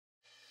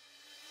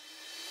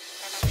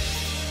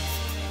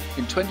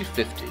In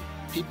 2050,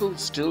 people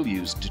still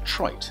use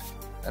Detroit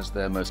as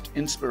their most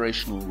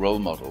inspirational role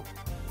model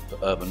for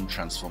urban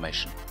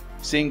transformation.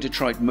 Seeing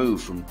Detroit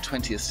move from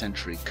 20th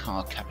century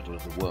car capital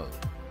of the world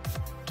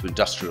to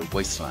industrial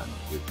wasteland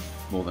with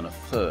more than a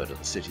third of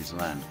the city's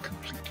land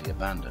completely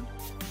abandoned,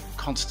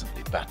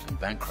 constantly battling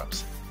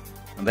bankruptcy,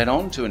 and then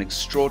on to an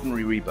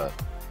extraordinary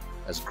rebirth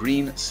as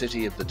Green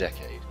City of the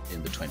Decade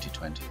in the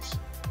 2020s.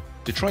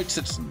 Detroit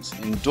citizens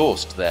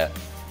endorsed their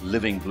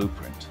living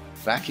blueprint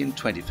back in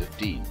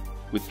 2015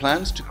 with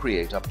plans to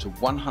create up to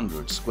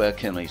 100 square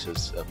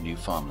kilometers of new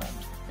farmland,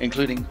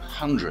 including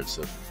hundreds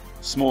of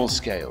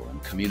small-scale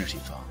and community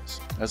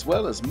farms, as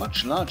well as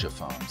much larger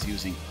farms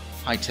using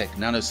high-tech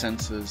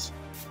nanosensors,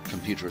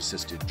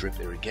 computer-assisted drip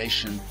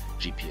irrigation,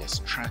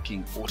 GPS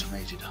tracking,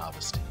 automated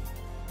harvesting,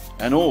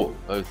 and all,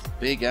 both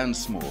big and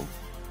small,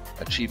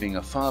 achieving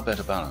a far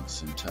better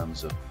balance in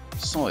terms of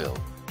soil,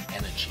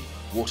 energy,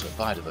 water,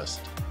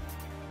 biodiversity.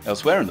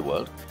 Elsewhere in the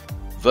world,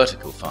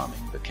 vertical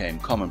farming became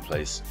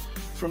commonplace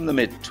from the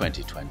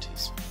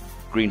mid-2020s.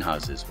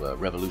 Greenhouses were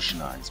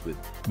revolutionized with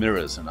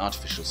mirrors and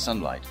artificial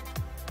sunlight,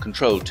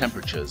 controlled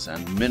temperatures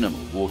and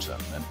minimal water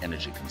and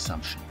energy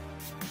consumption.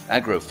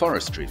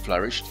 Agroforestry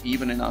flourished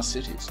even in our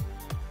cities,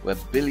 where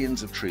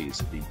billions of trees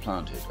have been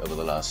planted over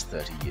the last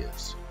 30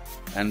 years.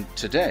 And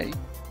today,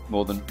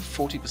 more than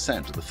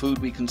 40% of the food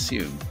we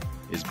consume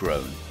is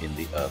grown in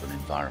the urban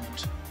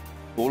environment,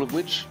 all of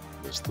which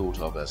was thought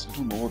of as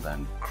little more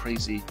than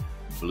crazy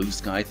blue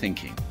sky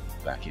thinking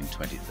back in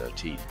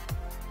 2013.